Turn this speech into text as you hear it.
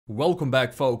Welcome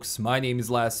back, folks. My name is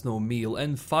LastKnownMeal,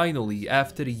 and finally,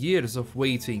 after years of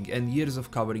waiting and years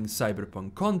of covering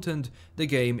Cyberpunk content, the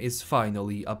game is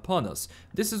finally upon us.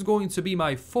 This is going to be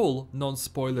my full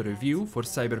non-spoiler review for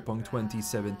Cyberpunk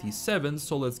 2077,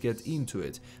 so let's get into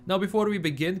it. Now, before we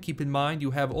begin, keep in mind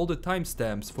you have all the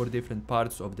timestamps for different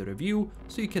parts of the review,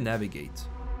 so you can navigate.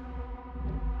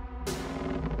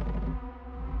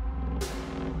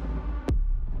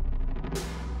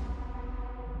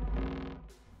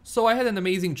 So I had an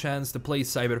amazing chance to play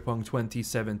Cyberpunk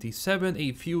 2077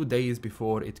 a few days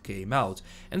before it came out,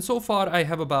 and so far I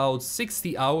have about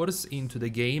 60 hours into the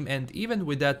game, and even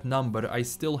with that number I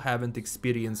still haven't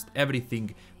experienced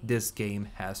everything this game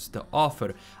has to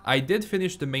offer. I did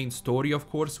finish the main story, of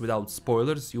course, without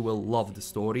spoilers. You will love the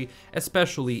story,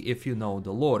 especially if you know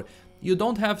the lore. You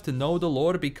don't have to know the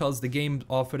lore because the game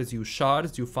offers you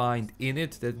shards you find in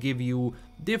it that give you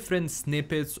different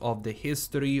snippets of the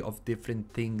history of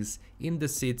different things in the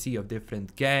city, of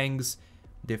different gangs,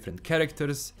 different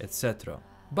characters, etc.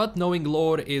 But knowing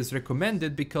lore is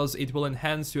recommended because it will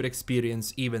enhance your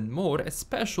experience even more,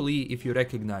 especially if you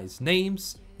recognize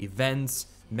names, events,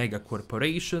 mega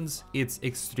corporations. It's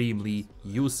extremely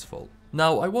useful.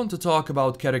 Now, I want to talk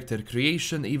about character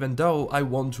creation, even though I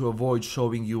want to avoid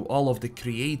showing you all of the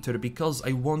creator because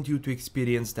I want you to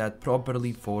experience that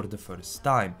properly for the first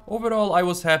time. Overall, I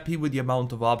was happy with the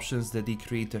amount of options that the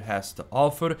creator has to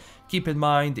offer. Keep in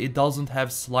mind, it doesn't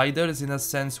have sliders in a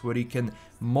sense where you can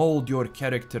mold your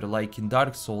character like in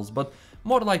Dark Souls, but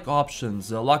more like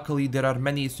options. Luckily, there are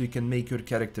many so you can make your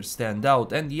character stand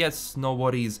out, and yes, no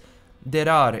worries, there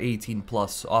are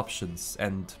 18+ options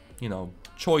and, you know,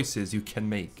 choices you can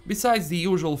make. Besides the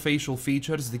usual facial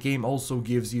features, the game also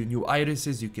gives you new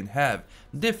irises you can have,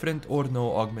 different or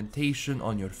no augmentation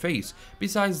on your face.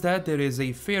 Besides that, there is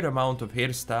a fair amount of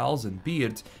hairstyles and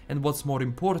beards, and what's more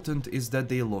important is that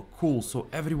they look cool, so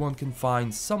everyone can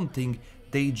find something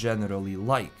they generally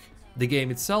like. The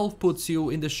game itself puts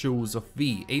you in the shoes of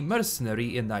V, a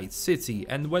mercenary in Night City,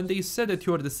 and when they said that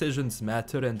your decisions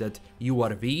matter and that you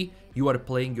are V, you are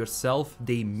playing yourself,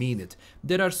 they mean it.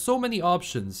 There are so many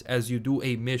options as you do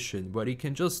a mission where you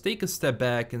can just take a step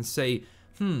back and say,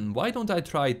 why don't I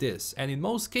try this? And in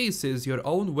most cases, your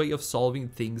own way of solving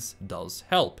things does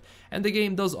help. And the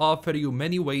game does offer you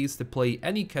many ways to play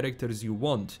any characters you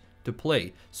want to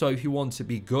play. So if you want to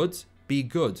be good, be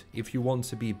good. If you want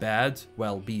to be bad,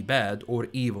 well, be bad or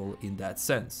evil in that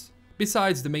sense.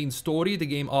 Besides the main story, the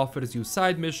game offers you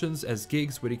side missions as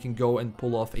gigs where you can go and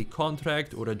pull off a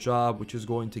contract or a job which is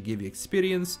going to give you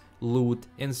experience, loot,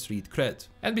 and street cred.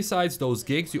 And besides those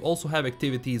gigs, you also have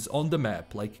activities on the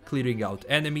map like clearing out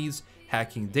enemies,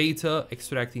 hacking data,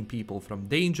 extracting people from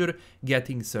danger,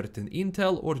 getting certain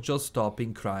intel, or just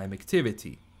stopping crime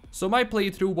activity. So my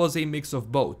playthrough was a mix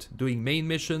of both, doing main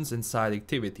missions and side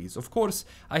activities. Of course,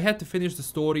 I had to finish the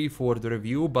story for the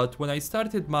review, but when I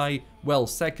started my, well,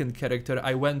 second character,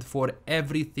 I went for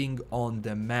everything on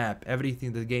the map,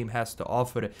 everything the game has to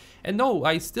offer. And no,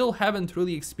 I still haven't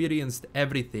really experienced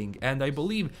everything, and I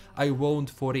believe I won't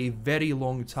for a very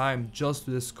long time just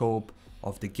to the scope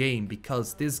of the game,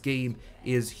 because this game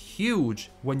is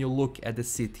huge when you look at the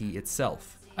city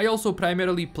itself. I also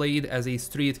primarily played as a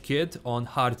street kid on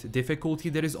hard difficulty.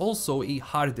 There is also a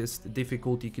hardest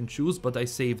difficulty you can choose, but I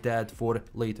saved that for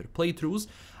later playthroughs.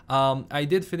 I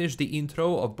did finish the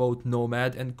intro of both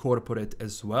Nomad and Corporate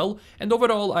as well, and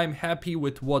overall I'm happy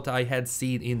with what I had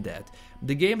seen in that.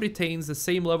 The game retains the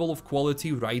same level of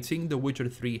quality writing The Witcher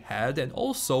 3 had, and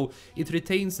also it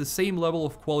retains the same level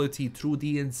of quality through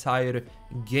the entire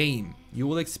game. You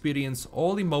will experience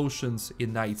all emotions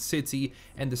in Night City,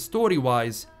 and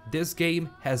story-wise, this game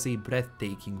has a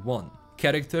breathtaking one.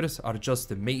 Characters are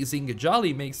just amazing.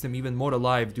 Jolly makes them even more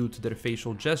alive due to their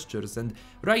facial gestures, and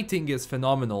writing is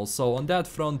phenomenal, so on that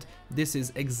front, this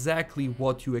is exactly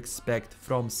what you expect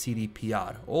from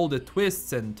CDPR. All the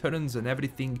twists and turns and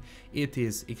everything, it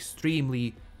is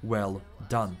extremely well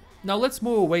done. Now let's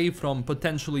move away from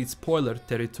potentially spoiler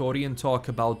territory and talk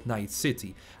about Night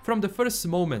City. From the first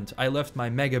moment I left my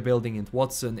mega building in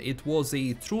Watson, it was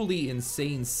a truly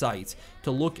insane sight to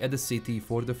look at the city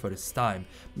for the first time.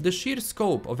 The sheer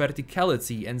scope of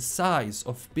verticality and size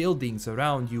of buildings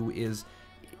around you is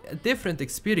a different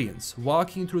experience.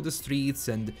 Walking through the streets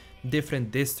and different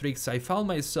districts, I found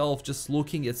myself just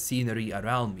looking at scenery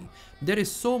around me. There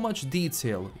is so much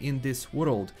detail in this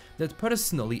world that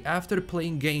personally, after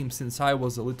playing games since I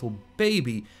was a little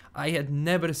baby, I had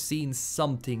never seen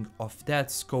something of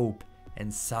that scope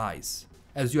and size.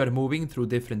 As you are moving through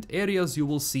different areas, you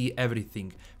will see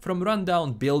everything, from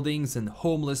rundown buildings and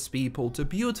homeless people to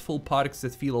beautiful parks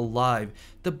that feel alive,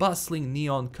 the bustling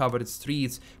neon-covered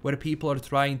streets where people are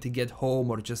trying to get home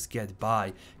or just get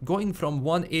by. Going from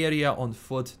one area on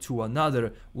foot to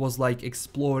another was like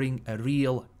exploring a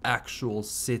real, actual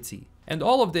city. And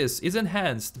all of this is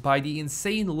enhanced by the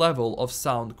insane level of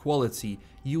sound quality.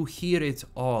 You hear it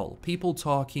all. People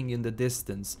talking in the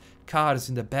distance, cars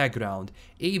in the background,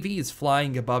 AVs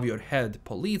flying above your head,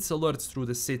 police alerts through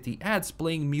the city, ads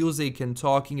playing music and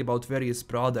talking about various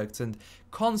products, and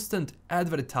constant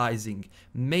advertising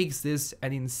makes this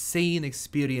an insane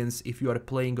experience if you are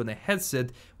playing on a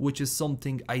headset, which is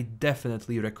something I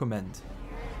definitely recommend.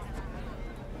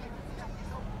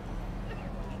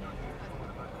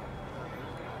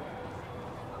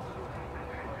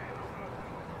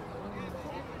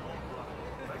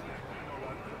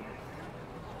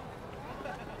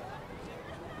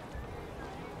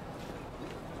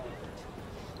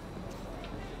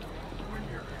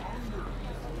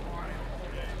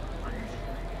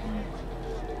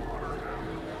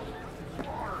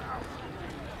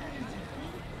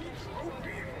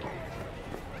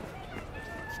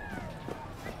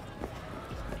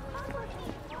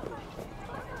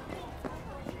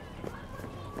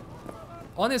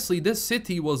 Honestly, this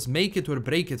city was make it or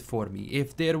break it for me.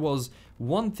 If there was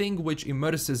one thing which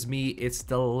immerses me, it's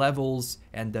the levels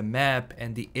and the map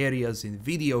and the areas in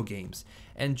video games.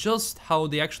 And just how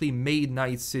they actually made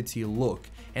Night City look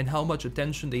and how much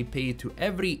attention they paid to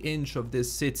every inch of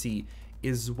this city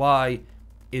is why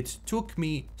it took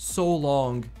me so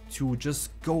long to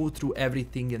just go through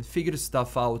everything and figure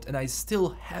stuff out, and I still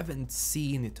haven't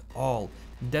seen it all.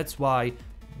 That's why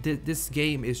this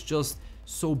game is just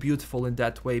so beautiful in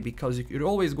that way, because you're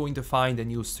always going to find a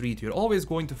new street, you're always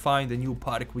going to find a new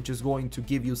park which is going to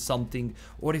give you something,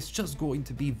 or it's just going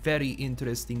to be very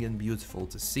interesting and beautiful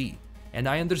to see. And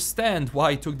I understand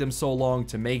why it took them so long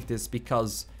to make this,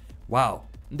 because wow.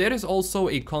 There is also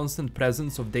a constant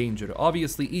presence of danger.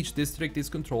 Obviously, each district is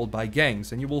controlled by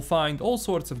gangs, and you will find all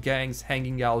sorts of gangs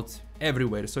hanging out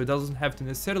everywhere. So it doesn't have to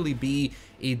necessarily be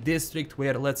a district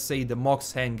where, let's say, the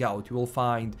mocks hang out. You will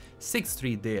find 6th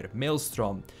Street there,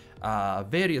 Maelstrom,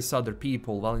 various other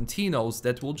people, Valentinos,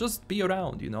 that will just be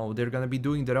around, you know, they're gonna be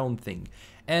doing their own thing.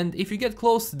 And if you get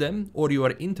close to them, or you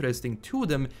are interesting to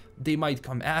them, they might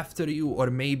come after you, or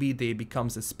maybe they become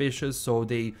suspicious, so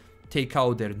they take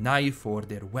out their knife or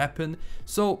their weapon.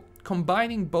 So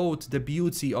combining both the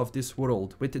beauty of this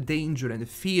world with the danger and the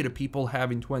fear people have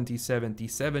in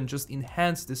 2077 just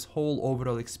enhance this whole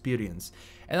overall experience.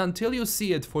 And until you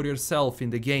see it for yourself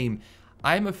in the game,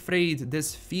 I'm afraid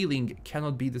this feeling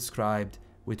cannot be described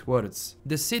with words.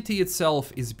 The city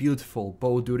itself is beautiful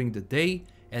both during the day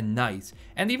and night,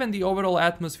 and even the overall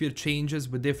atmosphere changes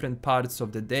with different parts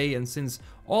of the day, and since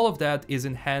all of that is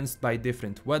enhanced by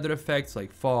different weather effects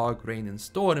like fog, rain and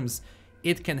storms,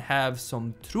 it can have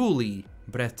some truly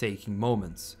breathtaking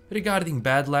moments. Regarding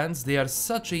Badlands, they are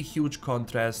such a huge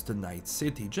contrast to Night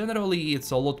City. Generally,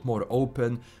 it's a lot more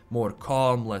open, more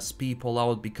calm, less people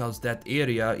out, because that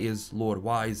area is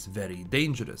lore-wise very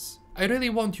dangerous. I really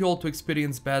want you all to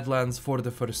experience Badlands for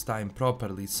the first time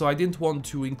properly, so I didn't want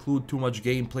to include too much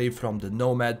gameplay from the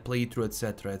Nomad playthrough,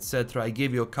 etc, etc. I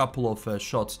gave you a couple of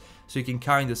shots so you can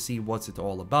kinda see what's it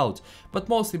all about. But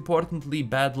most importantly,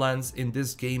 Badlands in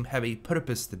this game have a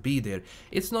purpose to be there.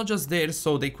 It's not just there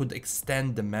so they could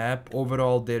extend the map.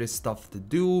 Overall, there is stuff to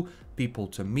do, people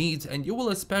to meet, and you will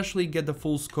especially get the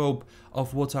full scope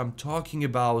of what I'm talking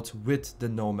about with the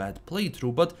Nomad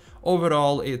playthrough. But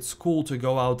overall, it's cool to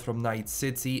go out from Night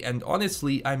City, and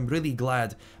honestly, I'm really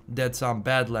glad that some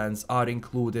Badlands are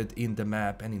included in the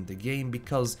map and in the game,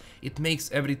 because it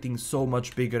makes everything so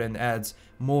much bigger and adds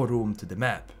more room to the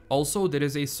map. Also, there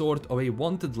is a sort of a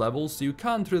wanted level, so you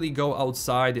can't really go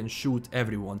outside and shoot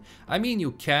everyone. I mean,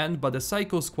 you can, but the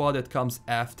Psycho Squad that comes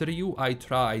after you, I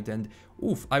tried, and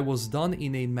oof, I was done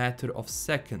in a matter of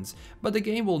seconds. But the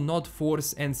game will not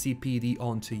force NCPD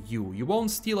onto you. You won't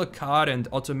steal a car and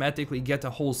automatically get a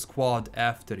whole squad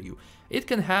after you. It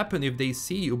can happen if they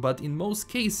see you, but in most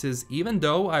cases, even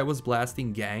though I was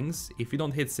blasting gangs, if you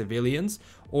don't hit civilians,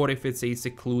 or if it's a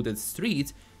secluded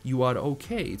street, you are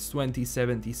okay. It's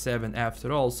 2077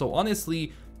 after all, so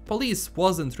honestly, police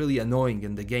wasn't really annoying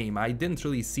in the game. I didn't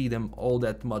really see them all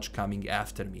that much coming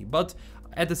after me, but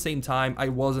at the same time, I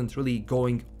wasn't really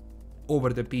going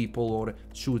over the people or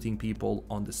shooting people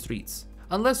on the streets.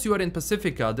 Unless you are in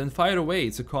Pacifica, then fire away,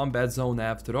 it's a combat zone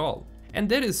after all. And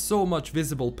there is so much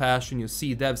visible passion you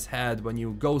see devs had when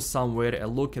you go somewhere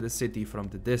and look at the city from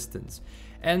the distance.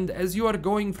 and as you are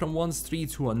going from one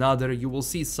street to another, you will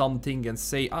see something and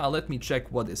say, let me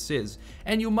check what this is.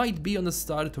 And you might be on the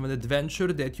start of an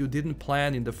adventure that you didn't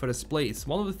plan in the first place.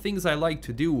 One of the things I like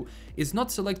to do is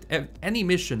not select any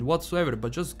mission whatsoever,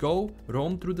 but just go,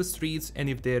 roam through the streets, and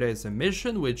if there is a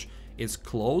mission which is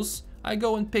close, I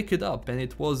go and pick it up, and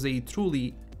it was a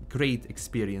truly great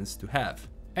experience to have.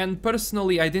 And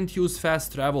personally, I didn't use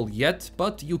fast travel yet,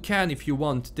 but you can if you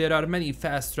want. There are many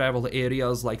fast travel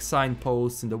areas like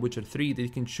signposts in The Witcher 3 that you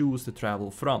can choose to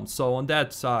travel from, so on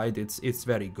that side it's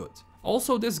very good.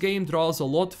 Also, this game draws a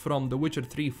lot from The Witcher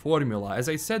 3 formula, as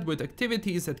I said, with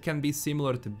activities that can be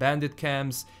similar to bandit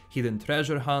camps, hidden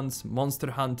treasure hunts,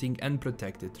 monster hunting, and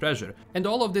protected treasure. And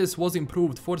all of this was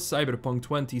improved for Cyberpunk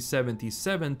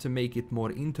 2077 to make it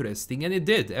more interesting, and it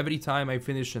did. Every time I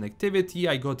finished an activity,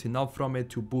 I got enough from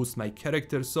it to boost my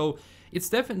character, so it's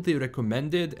definitely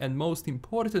recommended, and most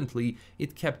importantly,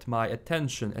 it kept my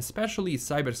attention, especially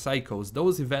Cyber Psychos.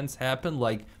 Those events happen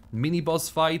like mini-boss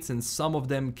fights, and some of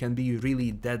them can be really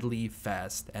deadly,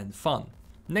 fast, and fun.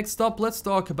 Next up, let's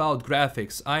talk about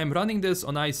graphics. I am running this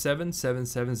on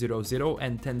i7-7700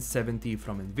 and 1070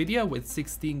 from Nvidia with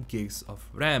 16 gigs of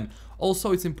RAM.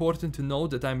 Also, it's important to note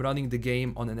that I'm running the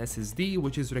game on an SSD,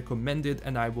 which is recommended,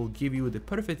 and I will give you the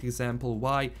perfect example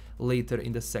why later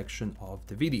in the section of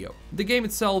the video. The game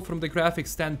itself, from the graphics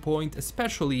standpoint,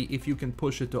 especially if you can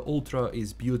push it to ultra,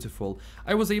 is beautiful.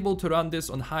 I was able to run this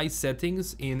on high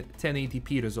settings in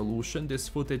 1080p resolution. This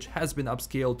footage has been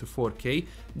upscaled to 4K.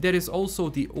 There is also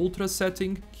the ultra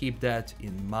setting, keep that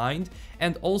in mind.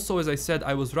 And also, as I said,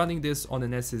 I was running this on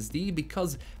an SSD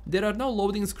because there are no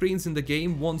loading screens in the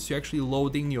game. Once you actually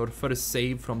loading your first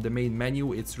save from the main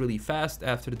menu, it's really fast.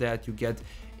 After that, you get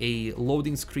a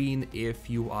loading screen if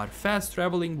you are fast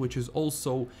traveling, which is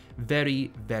also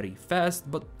very, very fast,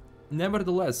 but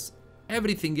nevertheless,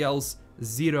 everything else,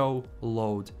 zero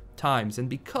load times. And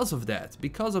because of that,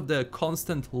 because of the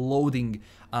constant loading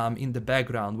in the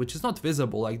background, which is not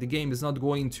visible, like the game is not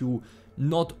going to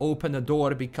not open a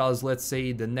door because, let's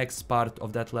say, the next part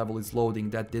of that level is loading.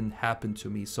 That didn't happen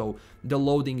to me, so the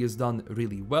loading is done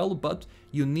really well, but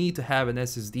you need to have an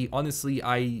SSD. Honestly,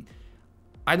 I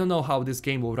don't know how this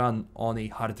game will run on a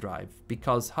hard drive,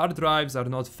 because hard drives are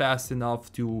not fast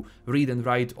enough to read and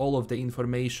write all of the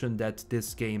information that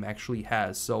this game actually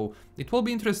has. So it will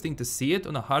be interesting to see it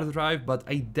on a hard drive, but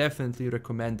I definitely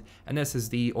recommend an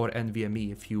SSD or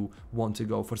NVMe if you want to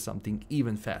go for something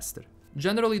even faster.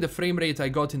 Generally, the frame rate I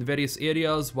got in various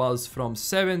areas was from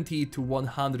 70 to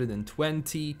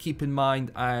 120. Keep in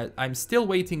mind, I'm still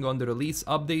waiting on the release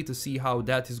update to see how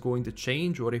that is going to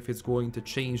change, or if it's going to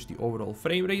change the overall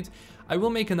frame rate. I will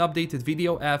make an updated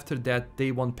video after that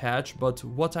day one patch, but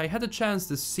what I had a chance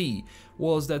to see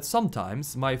was that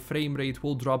sometimes my frame rate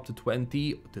will drop to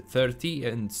 20 to 30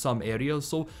 in some areas,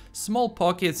 so small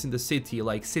pockets in the city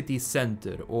like city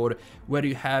center or where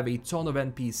you have a ton of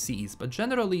NPCs, but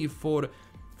generally for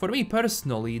me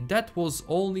personally, that was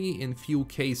only in few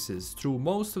cases. Through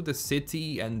most of the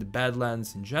city and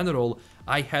Badlands in general,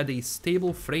 I had a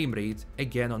stable frame rate,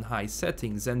 again on high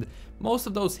settings, and most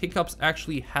of those hiccups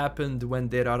actually happened when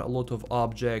there are a lot of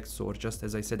objects or just,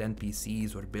 as I said,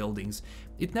 NPCs or buildings.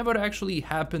 It never actually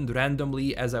happened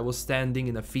randomly as I was standing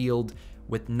in a field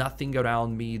with nothing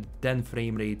around me. Then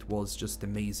frame rate was just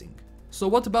amazing. So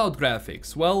what about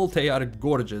graphics? Well, they are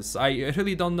gorgeous. I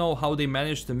really don't know how they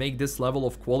managed to make this level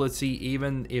of quality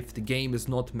even if the game is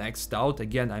not maxed out.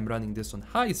 Again, I'm running this on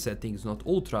high settings, not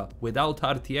ultra, without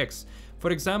RTX. For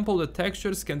example, the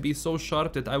textures can be so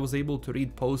sharp that I was able to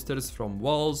read posters from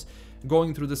walls.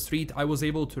 Going through the street, I was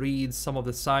able to read some of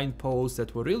the signposts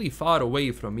that were really far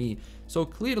away from me. So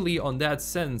clearly, on that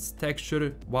sense,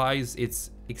 texture-wise,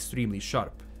 it's extremely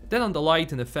sharp. Then on the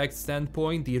light and effect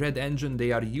standpoint, the red engine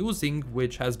they are using,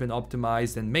 which has been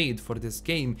optimized and made for this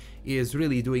game, is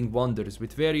really doing wonders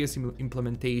with various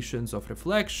implementations of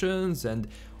reflections, and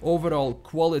overall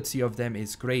quality of them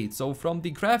is great. So from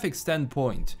the graphics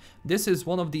standpoint, this is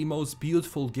one of the most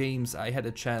beautiful games I had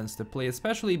a chance to play,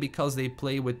 especially because they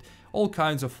play with all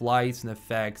kinds of lights and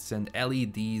effects and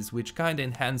LEDs, which kind of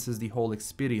enhances the whole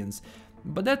experience.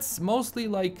 But that's mostly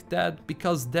like that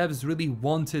because devs really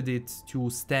wanted it to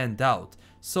stand out.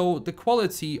 So the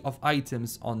quality of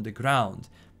items on the ground,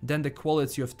 then the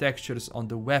quality of textures on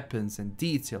the weapons and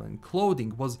detail and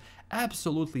clothing was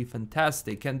absolutely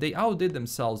fantastic, and they outdid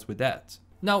themselves with that.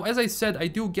 Now, as I said, I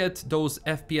do get those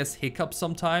FPS hiccups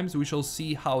sometimes. We shall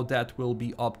see how that will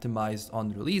be optimized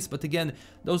on release. But again,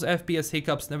 those FPS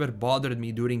hiccups never bothered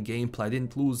me during gameplay. I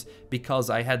didn't lose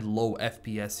because I had low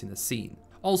FPS in a scene.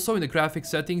 Also, in the graphic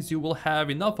settings, you will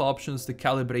have enough options to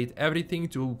calibrate everything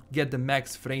to get the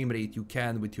max frame rate you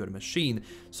can with your machine.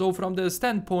 So from the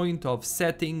standpoint of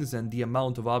settings and the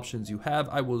amount of options you have,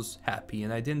 I was happy,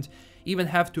 and I didn't even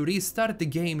have to restart the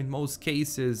game in most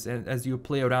cases. And as you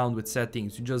play around with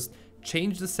settings, you just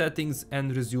change the settings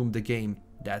and resume the game.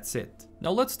 That's it.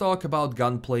 Now let's talk about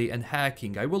gunplay and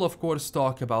hacking. I will of course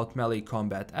talk about melee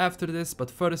combat after this,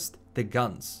 but first, the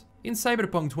guns. In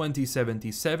Cyberpunk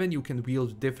 2077, you can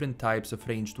wield different types of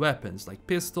ranged weapons like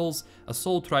pistols,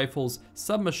 assault rifles,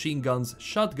 submachine guns,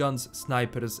 shotguns,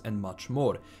 snipers, and much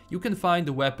more. You can find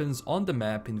the weapons on the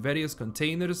map in various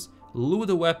containers, loot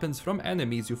the weapons from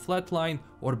enemies you flatline,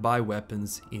 or buy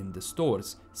weapons in the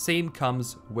stores. Same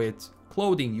comes with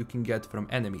clothing you can get from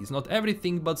enemies. Not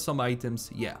everything, but some items,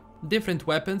 yeah. Different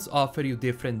weapons offer you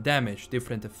different damage,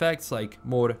 different effects like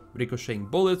more ricocheting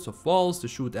bullets off walls to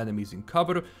shoot enemies in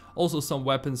cover. Also, some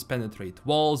weapons penetrate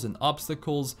walls and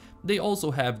obstacles. They also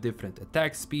have different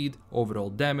attack speed, overall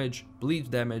damage,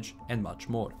 bleed damage, and much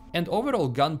more. And overall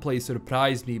gunplay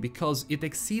surprised me because it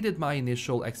exceeded my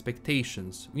initial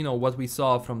expectations. You know, what we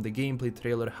saw from the gameplay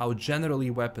trailer, how generally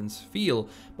weapons feel,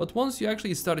 but once you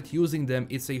actually start using them,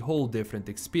 it's a whole different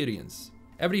experience.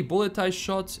 Every bullet I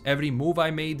shot, every move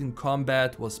I made in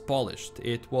combat was polished.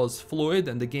 It was fluid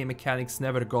and the game mechanics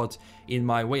never got in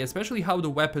my way, especially how the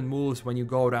weapon moves when you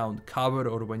go around cover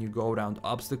or when you go around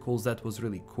obstacles. That was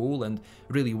really cool and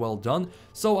really well done.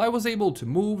 So I was able to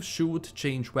move, shoot,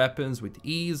 change weapons with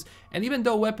ease, and even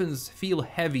though weapons feel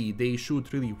heavy, they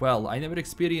shoot really well. I never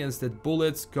experienced that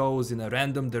bullets goes in a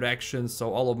random direction,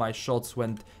 so all of my shots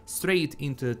went straight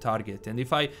into the target. And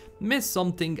if I miss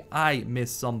something, I miss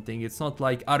something. It's not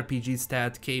like RPG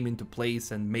stat came into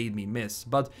place and made me miss,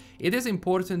 but it is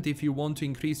important if you want to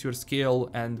increase your skill,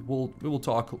 and we will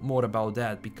talk more about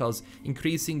that, because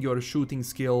increasing your shooting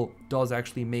skill does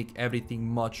actually make everything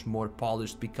much more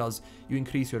polished, because you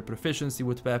increase your proficiency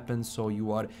with weapons, so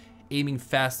you are aiming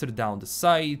faster down the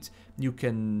sight, you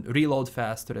can reload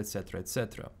faster, etc,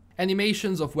 etc.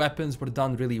 Animations of weapons were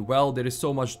done really well. There is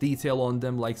so much detail on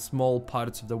them, like small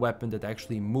parts of the weapon that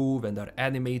actually move and are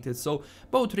animated. So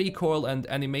both recoil and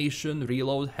animation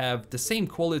reload have the same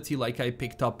quality, like I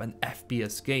picked up an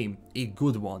FPS game, a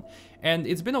good one. And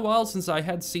it's been a while since I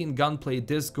had seen gunplay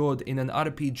this good in an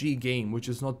RPG game, which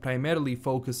is not primarily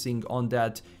focusing on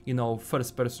that, you know,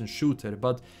 first-person shooter.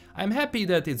 But I'm happy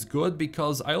that it's good,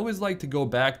 because I always like to go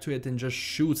back to it and just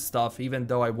shoot stuff, even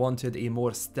though I wanted a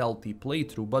more stealthy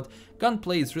playthrough. But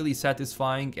gunplay is really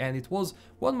satisfying, and it was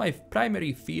one of my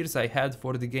primary fears I had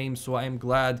for the game, so I am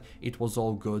glad it was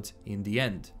all good in the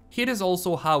end. Here is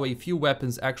also how a few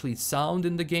weapons actually sound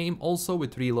in the game, also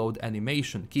with reload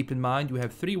animation. Keep in mind you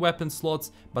have 3 weapon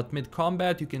slots, but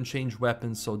mid-combat you can change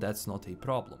weapons, so that's not a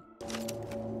problem.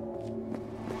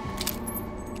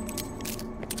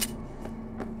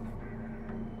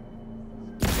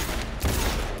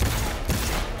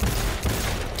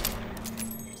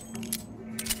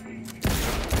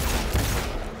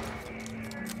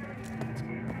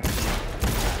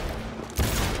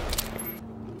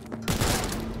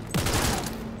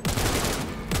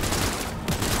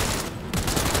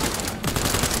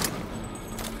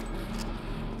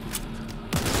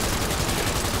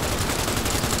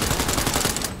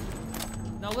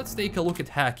 Let's take a look at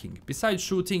hacking. Besides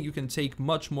shooting, you can take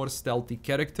much more stealthy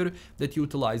character that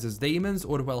utilizes daemons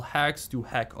or well hacks to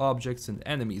hack objects and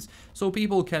enemies. So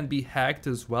people can be hacked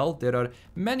as well. There are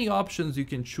many options you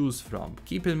can choose from.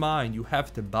 Keep in mind you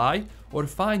have to buy or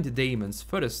find the daemons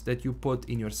first that you put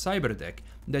in your cyber deck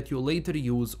that you later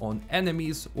use on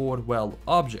enemies or well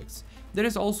objects. There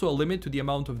is also a limit to the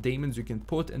amount of daemons you can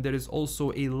put, and there is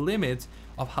also a limit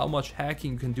of how much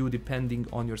hacking you can do depending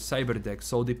on your cyber deck,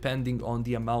 so depending on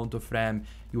the amount of RAM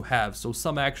you have. So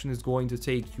some action is going to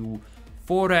take you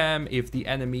 4 RAM, if the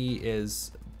enemy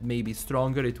is maybe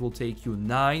stronger it will take you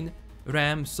 9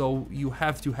 RAM, so you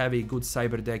have to have a good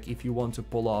cyber deck if you want to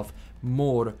pull off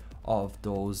more of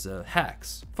those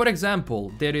hacks. For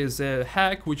example, there is a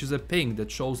hack which is a ping that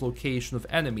shows location of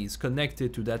enemies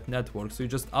connected to that network. So you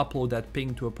just upload that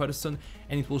ping to a person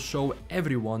and it will show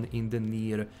everyone in the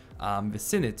near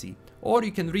vicinity. Or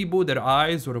you can reboot their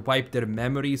eyes or wipe their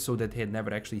memory so that they had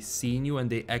never actually seen you and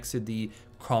they exit the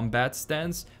combat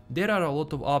stance. There are a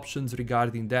lot of options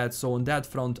regarding that, so on that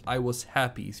front I was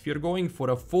happy. If you're going for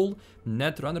a full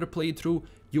Netrunner playthrough,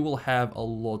 you will have a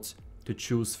lot to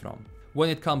choose from. When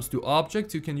it comes to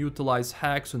objects, you can utilize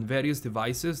hacks on various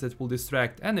devices that will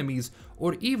distract enemies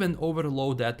or even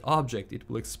overload that object. It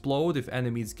will explode if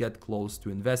enemies get close to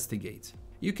investigate.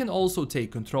 You can also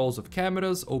take controls of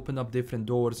cameras, open up different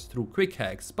doors through quick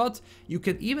hacks, but you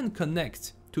can even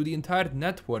connect to the entire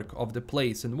network of the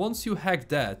place, and once you hack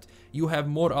that, you have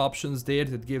more options there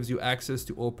that gives you access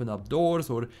to open up doors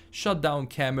or shut down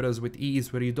cameras with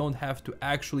ease, where you don't have to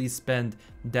actually spend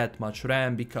that much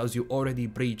RAM because you already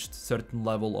breached certain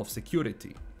level of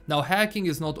security. Now, hacking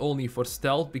is not only for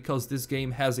stealth, because this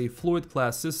game has a fluid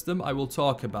class system I will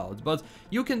talk about, but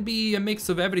you can be a mix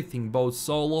of everything, both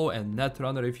solo and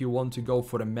netrunner. If you want to go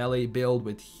for a melee build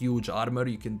with huge armor,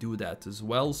 you can do that as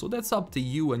well, so that's up to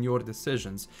you and your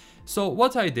decisions. So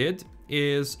what I did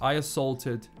is I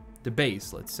assaulted the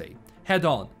base, let's say, head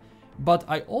on. But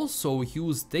I also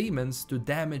use demons to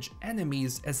damage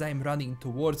enemies as I'm running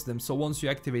towards them. So once you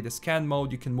activate the scan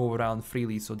mode, you can move around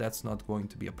freely, so that's not going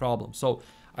to be a problem. So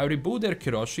I reboot their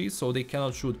Kiroshi so they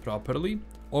cannot shoot properly.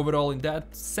 Overall, in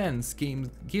that sense,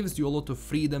 game gives you a lot of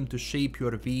freedom to shape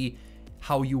your V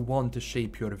how you want to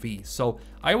shape your V. So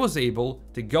I was able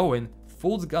to go in,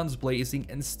 full guns blazing,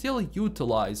 and still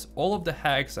utilize all of the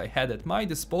hacks I had at my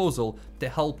disposal to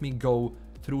help me go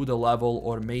through the level,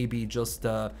 or maybe just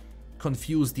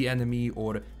confuse the enemy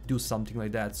or do something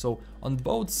like that. So on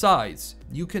both sides,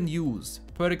 you can use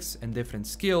perks and different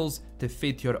skills to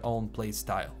fit your own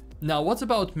playstyle. Now, what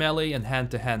about melee and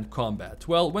hand-to-hand combat?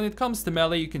 Well, when it comes to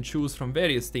melee, you can choose from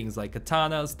various things like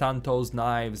katanas, tantos,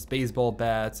 knives, baseball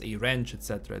bats, a wrench,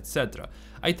 etc, etc.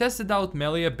 I tested out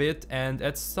melee a bit, and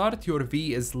at start your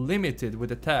V is limited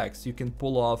with attacks you can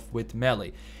pull off with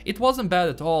melee. It wasn't bad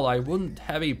at all. I wouldn't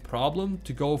have a problem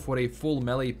to go for a full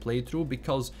melee playthrough,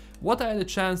 because what I had a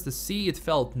chance to see, it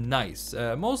felt nice.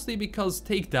 Mostly because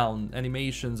takedown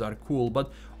animations are cool,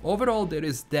 but overall there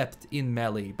is depth in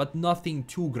melee, but nothing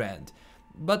too grand.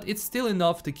 But it's still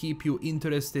enough to keep you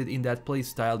interested in that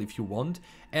playstyle if you want.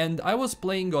 And I was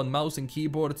playing on mouse and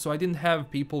keyboard, so I didn't have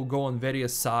people go on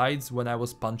various sides when I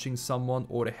was punching someone,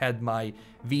 or had my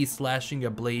V slashing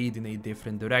a blade in a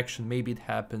different direction. Maybe it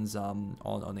happens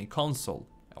on a console,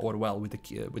 or well, with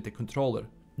the controller.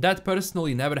 That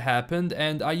personally never happened,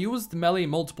 and I used melee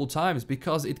multiple times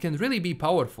because it can really be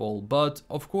powerful, but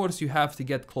of course you have to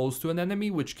get close to an enemy,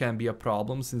 which can be a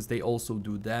problem since they also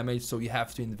do damage, so you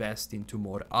have to invest into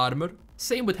more armor.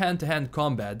 Same with hand-to-hand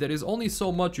combat. There is only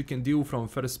so much you can do from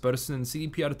first person, and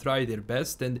CDPR tried their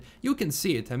best, and you can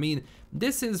see it. I mean,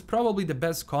 this is probably the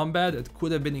best combat that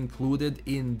could have been included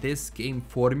in this game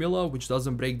formula, which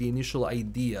doesn't break the initial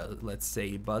idea, let's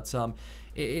say, but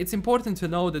it's important to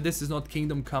know that this is not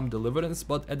Kingdom Come Deliverance,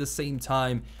 but at the same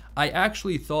time, I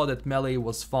actually thought that melee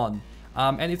was fun.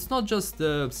 And it's not just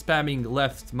the spamming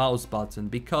left mouse button,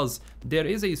 because there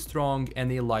is a strong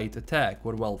and a light attack,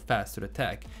 or well, faster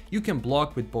attack. You can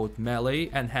block with both melee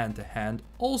and hand-to-hand.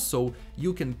 Also,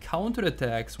 you can counter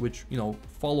attacks, which, you know,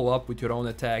 follow up with your own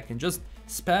attack, and just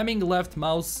spamming left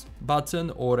mouse button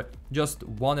or just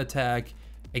one attack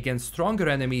against stronger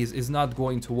enemies is not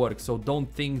going to work. So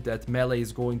don't think that melee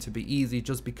is going to be easy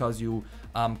just because you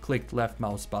clicked left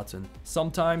mouse button.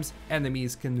 Sometimes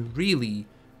enemies can really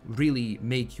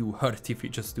make you hurt if you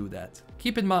just do that.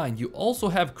 Keep in mind, you also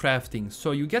have crafting,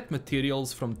 so you get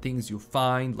materials from things you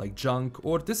find, like junk,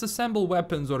 or disassemble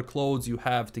weapons or clothes you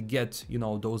have to get, you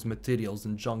know, those materials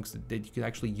and junks that you can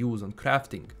actually use on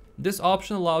crafting. This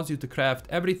option allows you to craft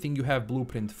everything you have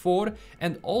blueprint for,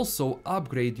 and also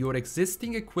upgrade your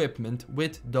existing equipment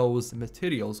with those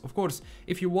materials. Of course,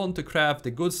 if you want to craft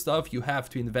the good stuff, you have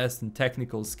to invest in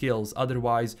technical skills,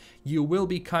 otherwise you will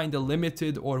be kinda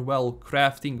limited, or well,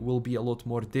 crafting will be a lot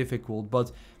more difficult.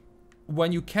 But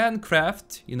when you can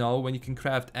craft, you know, when you can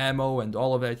craft ammo and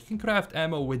all of that, you can craft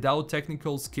ammo without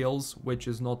technical skills, which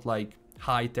is not like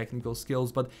high technical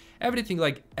skills, but everything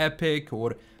like epic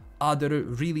or other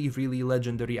really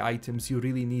legendary items, you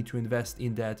really need to invest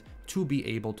in that to be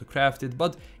able to craft it.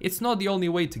 But it's not the only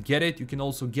way to get it. You can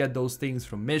also get those things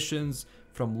from missions,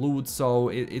 from loot, so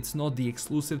it's not the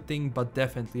exclusive thing, but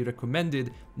definitely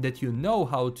recommended that you know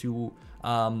how to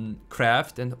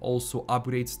craft and also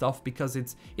upgrade stuff, because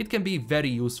it can be very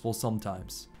useful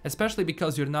sometimes. Especially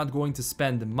because you're not going to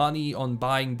spend money on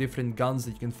buying different guns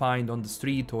that you can find on the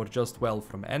street, or just, well,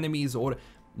 from enemies, or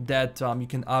that you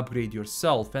can upgrade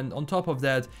yourself. And on top of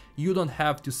that, you don't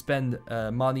have to spend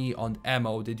money on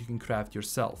ammo that you can craft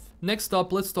yourself. Next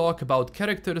up, let's talk about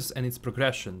characters and its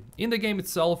progression. In the game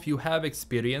itself, you have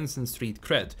experience and street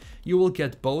cred. You will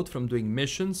get both from doing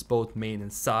missions, both main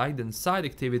and side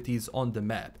activities on the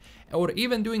map. Or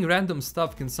even doing random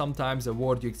stuff can sometimes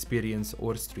award you experience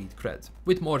or street cred.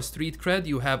 With more street cred,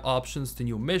 you have options to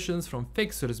new missions from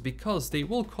fixers, because they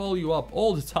will call you up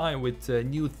all the time with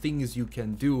new things you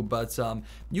can do, but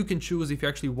you can choose if you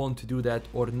actually want to do that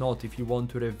or not. If you want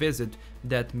to revisit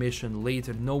that mission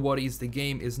later, no worries, the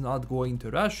game is not going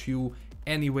to rush you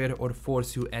anywhere or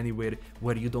force you anywhere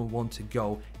where you don't want to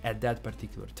go at that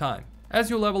particular time. As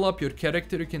you level up your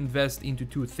character, you can invest into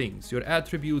two things, your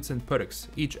attributes and perks.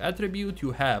 Each attribute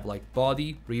you have, like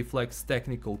body, reflex,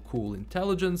 technical, cool,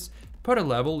 intelligence. Per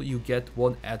level you get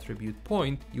one attribute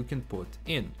point you can put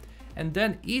in. And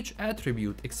then each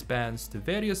attribute expands to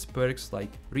various perks,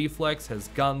 like reflex has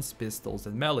guns, pistols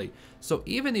and melee. So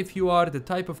even if you are the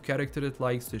type of character that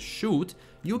likes to shoot,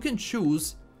 you can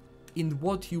choose in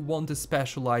what you want to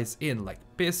specialize in, like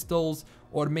pistols,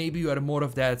 or maybe you are more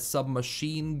of that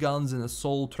submachine guns and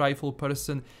assault rifle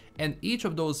person, and each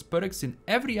of those perks in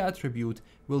every attribute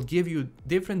will give you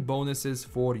different bonuses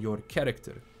for your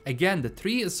character. Again, the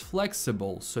tree is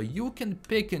flexible, so you can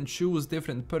pick and choose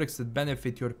different perks that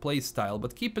benefit your playstyle,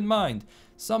 but keep in mind,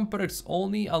 some perks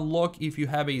only unlock if you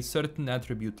have a certain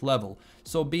attribute level,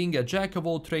 so being a jack of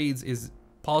all trades is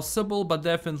possible, but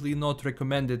definitely not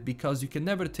recommended, because you can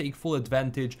never take full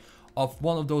advantage of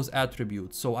one of those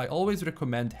attributes. So I always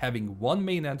recommend having one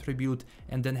main attribute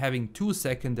and then having two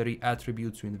secondary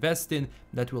attributes to invest in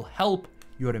that will help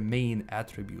your main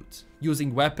attribute.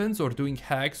 Using weapons or doing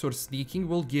hacks or sneaking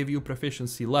will give you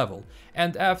proficiency level,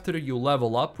 and after you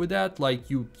level up with that, like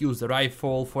you use the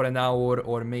rifle for an hour,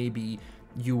 or maybe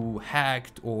you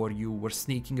hacked or you were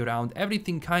sneaking around,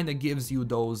 everything kind of gives you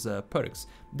those perks.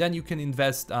 Then you can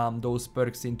invest those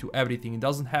perks into everything. It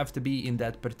doesn't have to be in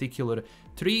that particular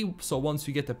tree, so once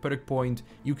you get a perk point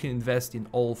you can invest in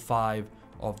all 5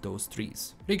 of those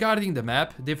trees. Regarding the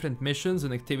map, different missions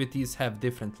and activities have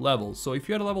different levels. So if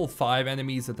you're level 5,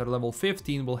 enemies that are level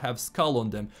 15 will have skull on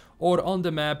them, or on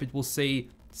the map it will say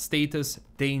status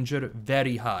danger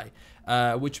very high,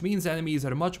 which means enemies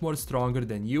are much more stronger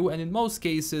than you, and in most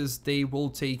cases they will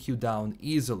take you down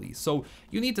easily. So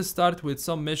you need to start with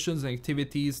some missions and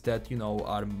activities that, you know,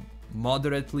 are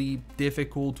moderately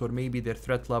difficult, or maybe their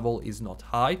threat level is not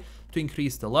high, to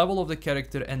increase the level of the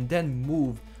character, and then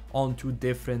move onto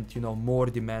different, you know, more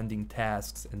demanding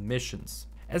tasks and missions.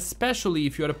 Especially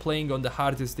if you are playing on the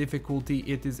hardest difficulty,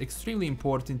 it is extremely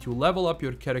important to level up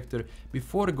your character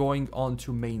before going on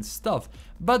to main stuff.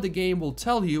 But the game will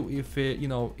tell you if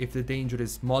if the danger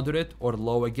is moderate or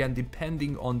low, again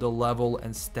depending on the level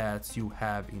and stats you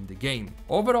have in the game.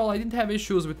 Overall, I didn't have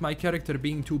issues with my character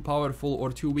being too powerful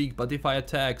or too weak, but if I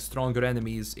attack stronger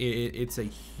enemies, it's a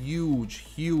huge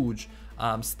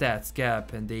stats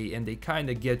gap, and they kind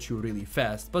of get you really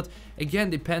fast. But again,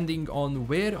 depending on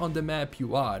where on the map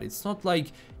you are, it's not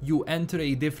like you enter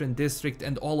a different district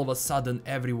and all of a sudden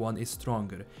everyone is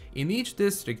stronger. In each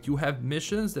district you have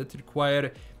missions that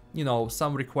require, you know,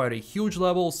 some require a huge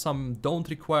level, some don't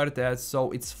require that,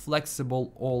 so it's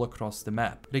flexible all across the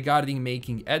map. Regarding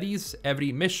making eddies,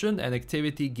 every mission and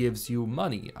activity gives you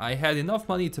money. I had enough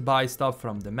money to buy stuff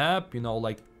from the map, you know,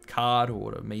 like car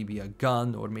or maybe a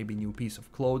gun or maybe new piece of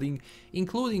clothing,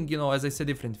 including, you know, as I said,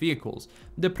 different vehicles.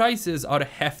 The prices are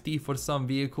hefty for some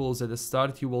vehicles. At the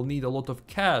start you will need a lot of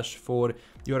cash for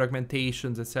your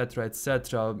augmentations, etc,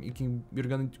 etc. You're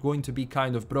going to be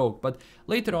kind of broke, but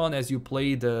later on as you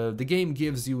play, the game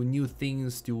gives you new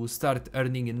things to start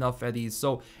earning enough eddies.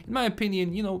 So in my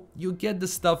opinion, you know, you get the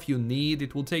stuff you need.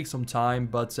 It will take some time,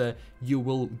 but you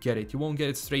will get it. You won't get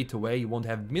it straight away, you won't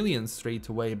have millions straight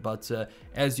away, but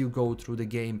as you go through the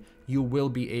game, you will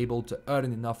be able to earn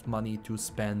enough money to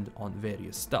spend on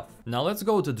various stuff. Now let's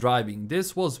go to driving.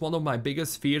 This was one of my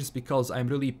biggest fears because I'm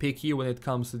really picky when it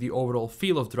comes to the overall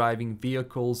feel of driving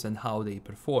vehicles and how they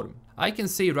perform. I can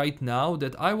say right now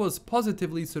that I was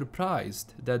positively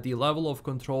surprised that the level of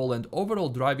control and overall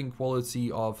driving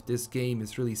quality of this game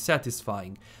is really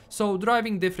satisfying. So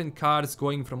driving different cars,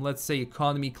 going from, let's say,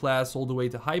 economy class all the way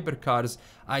to hypercars,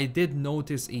 I did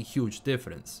notice a huge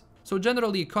difference. So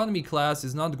generally economy class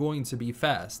is not going to be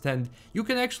fast, and you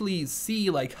can actually see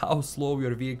like how slow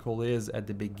your vehicle is at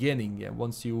the beginning. And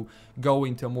once you go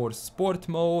into more sport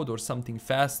mode or something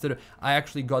faster, I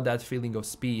actually got that feeling of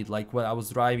speed, like when I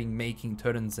was driving, making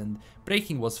turns, and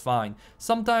braking was fine.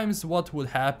 Sometimes what would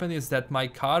happen is that my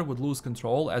car would lose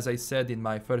control, as I said in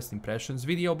my first impressions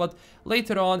video, but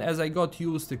later on, as I got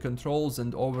used to controls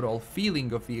and overall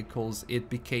feeling of vehicles, it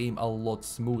became a lot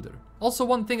smoother. Also,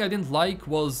 one thing I didn't like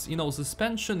was, you know,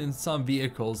 suspension in some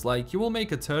vehicles. Like, you will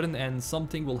make a turn and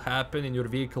something will happen and your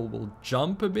vehicle will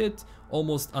jump a bit,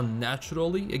 almost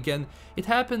unnaturally. Again, it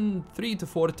happened 3 to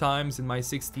 4 times in my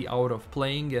 60 hour of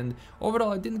playing, and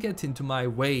overall I didn't get into my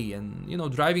way. And, you know,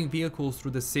 driving vehicles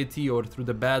through the city or through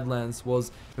the Badlands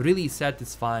was really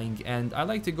satisfying, and I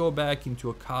like to go back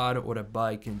into a car or a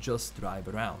bike and just drive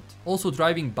around. Also,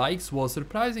 driving bikes was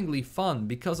surprisingly fun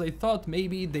because I thought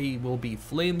maybe they will be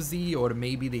flimsy or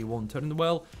maybe they won't turn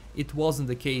well, it wasn't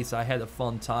the case. I had a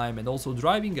fun time, and also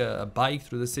driving a bike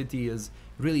through the city is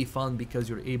really fun because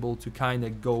you're able to kind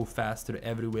of go faster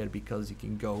everywhere because you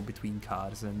can go between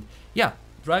cars. And yeah,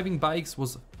 driving bikes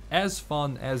was as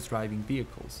fun as driving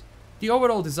vehicles. The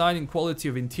overall design and quality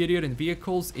of interior and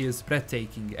vehicles is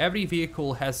breathtaking. Every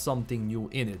vehicle has something new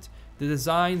in it. The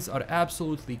designs are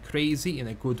absolutely crazy in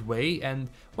a good way, and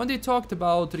when they talked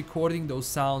about recording those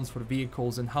sounds for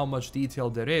vehicles and how much detail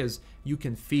there is, you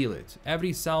can feel it.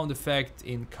 Every sound effect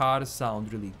in cars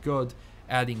sound really good.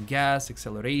 Adding gas,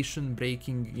 acceleration,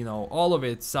 braking, you know, all of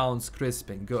it sounds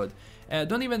crisp and good.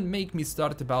 Don't even make me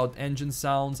start about engine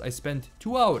sounds. I spent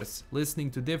 2 hours listening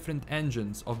to different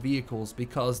engines of vehicles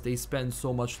because they spend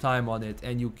so much time on it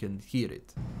and you can hear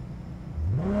it.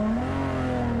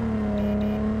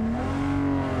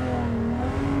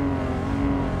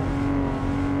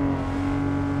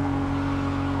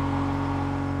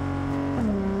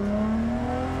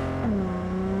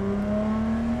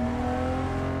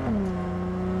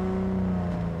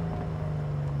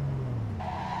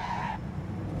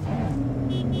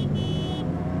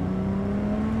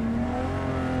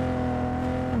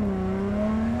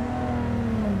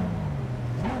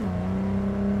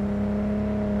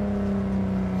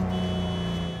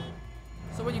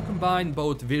 Combine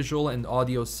both visual and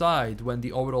audio side, when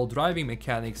the overall driving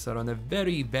mechanics are on a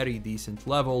very decent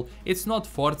level. It's not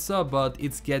Forza, but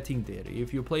it's getting there.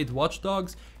 If you played Watch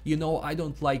Dogs, you know I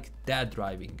don't like that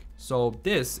driving, so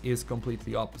this is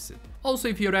completely opposite. Also,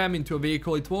 if you ram into a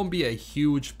vehicle, it won't be a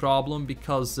huge problem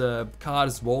because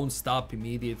cars won't stop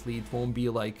immediately. It won't be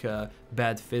like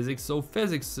bad physics, so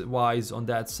physics wise on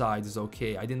that side is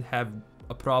okay. I didn't have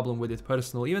a problem with it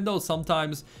personally, even though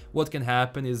sometimes what can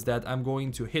happen is that I'm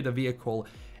going to hit a vehicle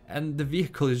and the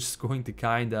vehicle is just going to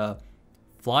kind of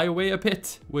fly away a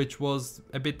bit, which was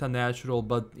a bit unnatural,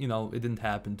 but you know, it didn't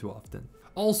happen too often.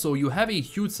 Also, you have a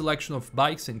huge selection of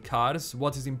bikes and cars.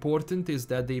 What is important is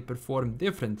that they perform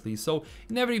differently. So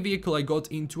in every vehicle I got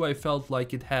into, I felt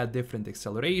like it had different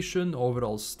acceleration,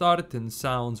 overall start, and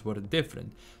sounds were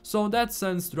different. So in that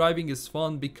sense, driving is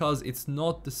fun because it's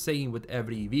not the same with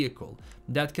every vehicle.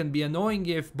 That can be annoying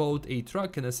if both a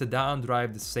truck and a sedan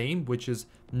drive the same, which is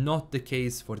not the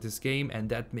case for this game, and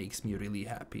that makes me really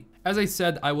happy. As I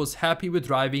said, I was happy with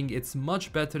driving. It's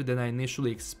much better than I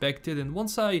initially expected, and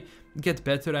once I get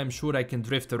better, I'm sure I can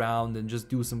drift around and just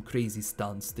do some crazy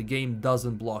stunts. The game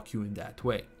doesn't block you in that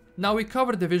way. Now, we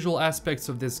covered the visual aspects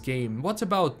of this game. What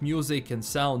about music and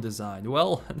sound design?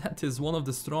 Well, that is one of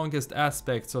the strongest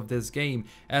aspects of this game,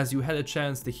 as you had a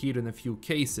chance to hear in a few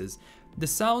cases. The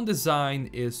sound design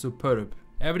is superb.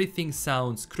 Everything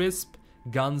sounds crisp,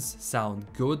 guns sound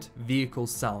good,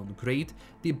 vehicles sound great.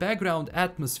 The background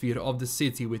atmosphere of the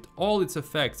city with all its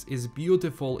effects is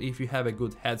beautiful if you have a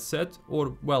good headset,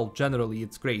 or well, generally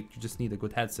it's great, you just need a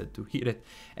good headset to hear it.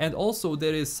 And also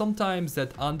there is sometimes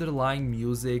that underlying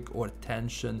music or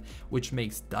tension which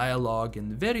makes dialogue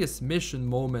and various mission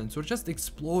moments or just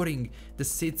exploring the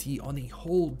city on a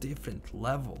whole different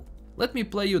level. Let me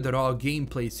play you the raw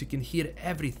gameplay so you can hear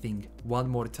everything one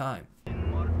more time.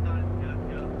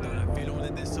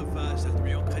 Des sauvages, la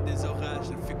nuit on crée des orages,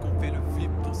 elle fait qu'on fait le flip,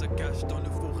 on se cache dans le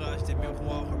fourrage, des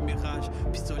miroirs, un mirage,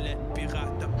 pistolet,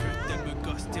 pirate, ta pute, elle me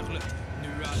gosse, tire le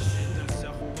nuage, c'est un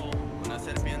serpent, una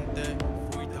serpiente,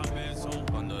 fouille ta maison,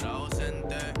 Pandora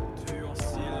ausente, tu en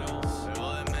silence,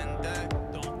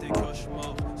 mente, dans tes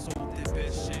cauchemars, sont tes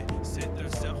péchés, c'est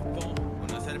un serpent,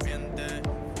 una serpiente,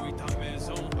 fouille ta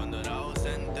maison, Pandora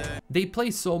ausente. They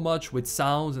play so much with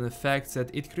sounds and effects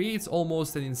that it creates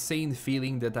almost an insane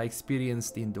feeling that I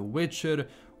experienced in The Witcher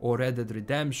or Red Dead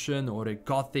Redemption or a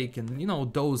Gothic and you know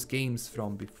those games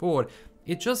from before.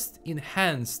 It just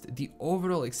enhanced the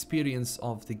overall experience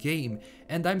of the game,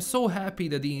 and I'm so happy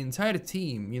that the entire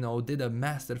team, you know, did a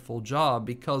masterful job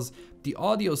because the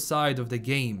audio side of the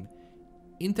game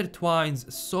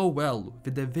intertwines so well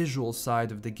with the visual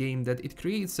side of the game that it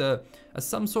creates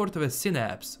some sort of a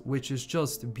synapse which is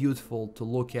just beautiful to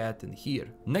look at and hear.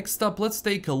 Next up, let's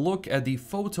take a look at the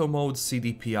photo mode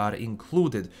CDPR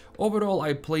included. Overall,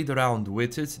 I played around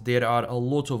with it. There are a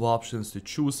lot of options to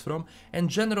choose from, and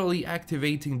generally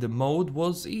activating the mode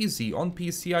was easy. On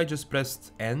PC I just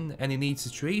pressed N, and in each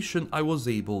situation I was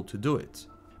able to do it.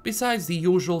 Besides the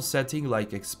usual setting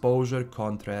like exposure,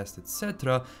 contrast,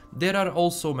 etc., there are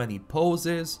also many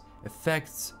poses,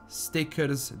 effects,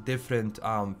 stickers, different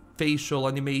facial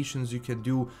animations you can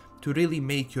do to really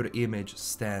make your image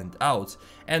stand out.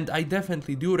 And I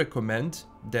definitely do recommend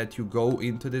that you go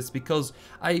into this because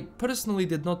I personally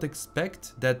did not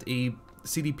expect that a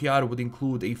CDPR would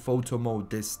include a photo mode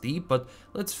this deep, but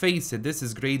let's face it, this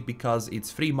is great because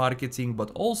it's free marketing,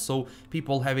 but also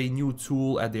people have a new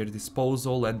tool at their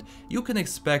disposal, and you can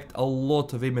expect a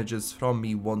lot of images from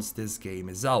me once this game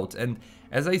is out. And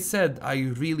as I said, I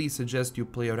really suggest you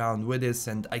play around with this,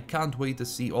 and I can't wait to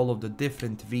see all of the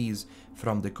different Vs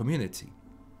from the community.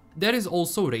 There is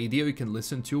also radio you can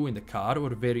listen to in the car, or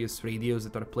various radios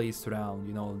that are placed around.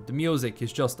 You know, the music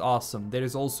is just awesome. There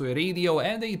is also a radio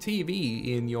and a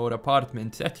TV in your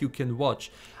apartment that you can watch.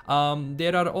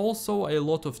 There are also a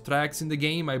lot of tracks in the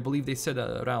game. I believe they said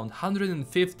around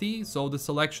 150, so the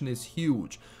selection is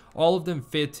huge. All of them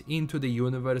fit into the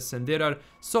universe, and there are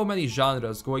so many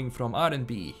genres going from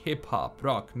R&B, hip-hop,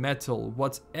 rock, metal,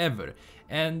 whatever.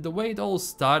 And the way it all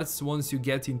starts, once you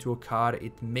get into a car,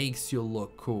 it makes you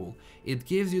look cool. It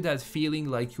gives you that feeling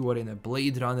like you are in a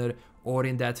Blade Runner or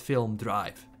in that film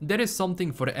Drive. There is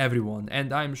something for everyone,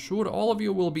 and I'm sure all of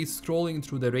you will be scrolling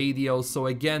through the radio, so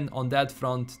again, on that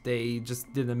front, they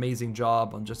just did an amazing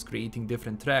job on just creating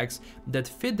different tracks that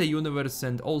fit the universe,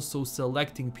 and also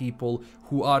selecting people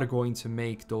who are going to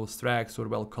make those tracks or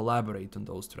well collaborate on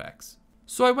those tracks.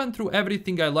 So I went through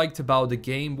everything I liked about the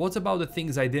game. What about the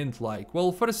things I didn't like?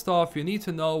 Well, first off, you need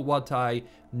to know what I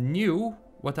knew,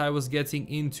 what I was getting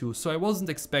into. So I wasn't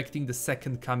expecting the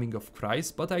second coming of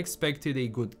Christ, but I expected a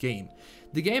good game.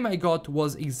 The game I got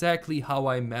was exactly how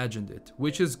I imagined it,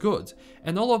 which is good.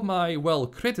 And all of my, well,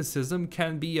 criticism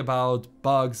can be about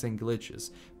bugs and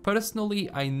glitches. Personally,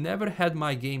 I never had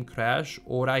my game crash,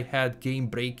 or I had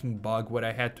game-breaking bug where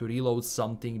I had to reload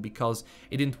something because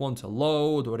it didn't want to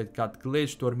load, or it got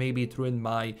glitched, or maybe it ruined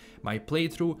my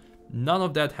playthrough. None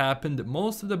of that happened.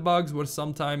 Most of the bugs were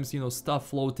sometimes, you know, stuff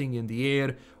floating in the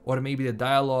air, or maybe the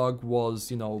dialogue was,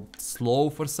 you know,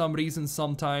 slow for some reason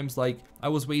sometimes. Like, I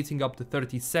was waiting up to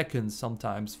 30 seconds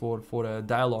sometimes for a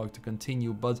dialogue to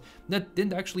continue, but that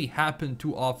didn't actually happen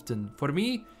too often. For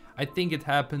me, I think it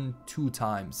happened 2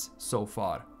 times so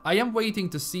far. I am waiting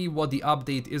to see what the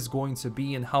update is going to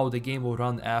be and how the game will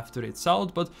run after it's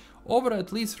out, but over,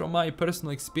 at least from my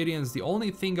personal experience, the only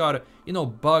thing are, you know,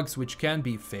 bugs which can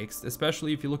be fixed,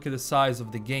 especially if you look at the size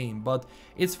of the game, but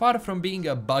it's far from being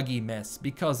a buggy mess,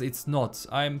 because it's not.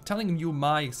 I'm telling you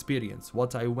my experience,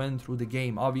 what I went through the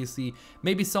game. Obviously,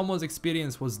 maybe someone's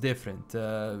experience was different,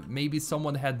 maybe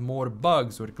someone had more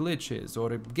bugs or glitches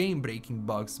or game-breaking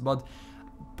bugs, but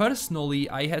personally,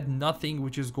 I had nothing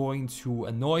which is going to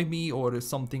annoy me or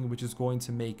something which is going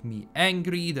to make me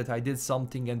angry that I did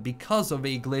something and because of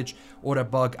a glitch or a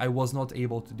bug I was not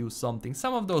able to do something.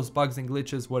 Some of those bugs and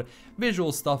glitches were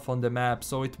visual stuff on the map,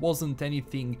 so it wasn't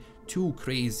anything too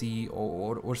crazy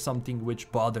or something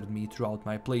which bothered me throughout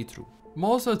my playthrough.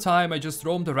 Most of the time I just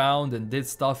roamed around and did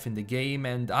stuff in the game,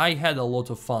 and I had a lot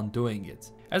of fun doing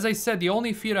it. As I said, the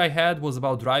only fear I had was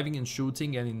about driving and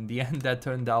shooting, and in the end that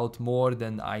turned out more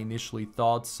than I initially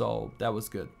thought, so that was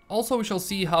good. Also, we shall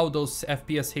see how those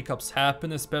FPS hiccups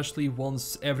happen, especially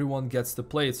once everyone gets to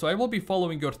play it. So I will be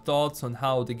following your thoughts on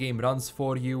how the game runs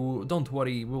for you. Don't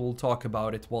worry, we will talk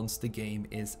about it once the game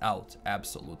is out,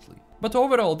 absolutely. But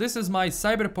overall, this is my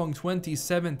Cyberpunk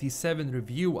 2077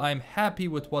 review. I'm happy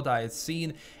with what I had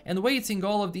seen, and waiting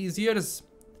all of these years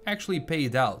actually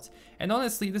paid out. And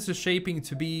honestly, this is shaping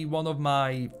to be one of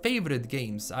my favorite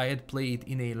games I had played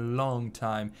in a long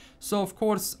time. So of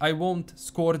course, I won't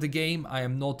score the game, I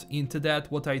am not into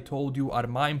that. What I told you are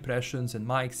my impressions and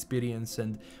my experience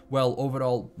and, well,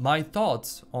 overall, my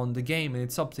thoughts on the game. And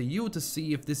it's up to you to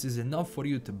see if this is enough for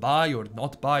you to buy or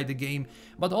not buy the game.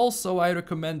 But also, I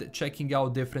recommend checking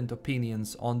out different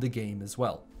opinions on the game as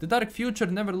well. The dark future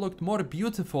never looked more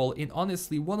beautiful in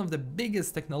honestly one of the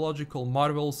biggest technological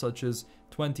marvels such as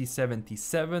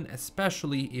 2077,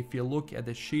 especially if you look at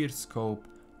the sheer scope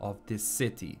of this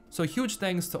city. So huge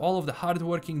thanks to all of the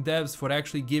hardworking devs for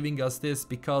actually giving us this,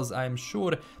 because I'm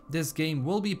sure this game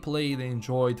will be played and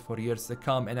enjoyed for years to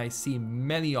come, and I see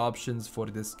many options for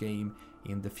this game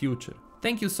in the future.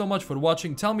 Thank you so much for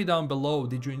watching. Tell me down below,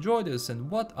 did you enjoy this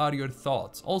and what are your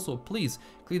thoughts? Also, please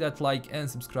click that like and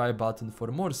subscribe button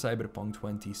for more Cyberpunk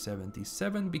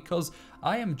 2077, because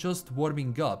I am just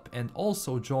warming up, and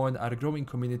also join our growing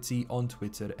community on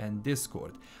Twitter and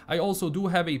Discord. I also do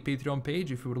have a Patreon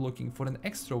page. If you're looking for an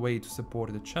extra way to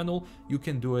support the channel, you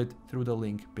can do it through the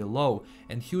link below.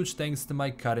 And huge thanks to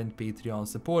my current Patreon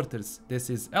supporters.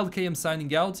 This is LKM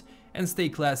signing out, and stay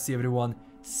classy everyone.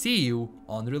 See you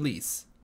on release.